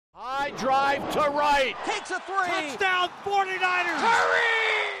Line drive to right. Takes a three. Touchdown 49ers.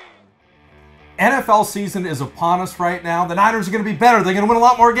 Hurry! NFL season is upon us right now. The Niners are going to be better. They're going to win a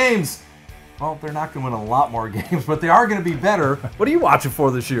lot more games. Well, they're not going to win a lot more games, but they are going to be better. What are you watching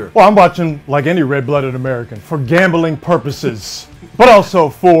for this year? Well, I'm watching like any red-blooded American for gambling purposes, but also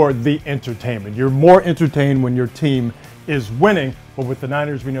for the entertainment. You're more entertained when your team is winning, but with the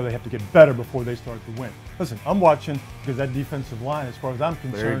Niners, we know they have to get better before they start to win. Listen, I'm watching because that defensive line, as far as I'm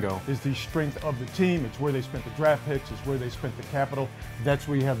concerned, is the strength of the team. It's where they spent the draft picks. It's where they spent the capital. That's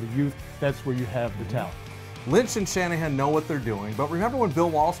where you have the youth. That's where you have the talent. Lynch and Shanahan know what they're doing, but remember when Bill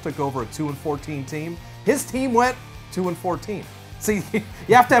Walsh took over a 2-14 team? His team went 2-14. See,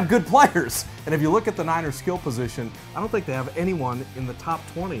 you have to have good players. And if you look at the Niners' skill position, I don't think they have anyone in the top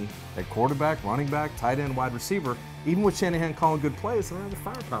 20 at quarterback, running back, tight end, wide receiver. Even with Shanahan calling good plays, they don't have the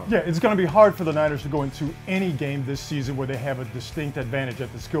firepower. Yeah, it's going to be hard for the Niners to go into any game this season where they have a distinct advantage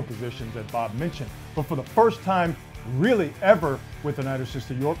at the skill positions that Bob mentioned. But for the first time really ever with the Niners since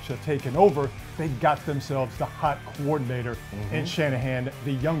the Yorkshire taken over, they got themselves the hot coordinator in Shanahan,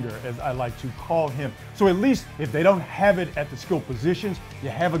 the younger, as I like to call him. So at least if they don't have it at the skill positions, you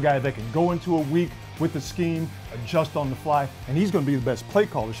have a guy that can go into a week with the scheme, adjust on the fly, and he's going to be the best play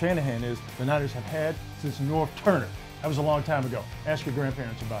caller Shanahan is the Niners have had since North Turner. That was a long time ago. Ask your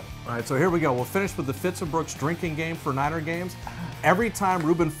grandparents about it. All right, so here we go. We'll finish with the Fitz and Brooks drinking game for Niner games. Every time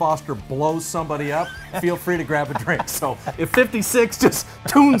Reuben Foster blows somebody up, feel free to grab a drink. So if 56 just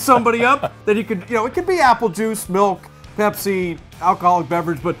tunes somebody up, then you could, it could be apple juice, milk, Pepsi, alcoholic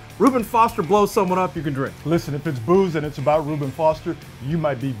beverage, but Reuben Foster blows someone up, you can drink. Listen, if it's booze and it's about Reuben Foster, you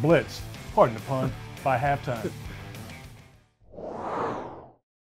might be blitzed, pardon the pun, by halftime.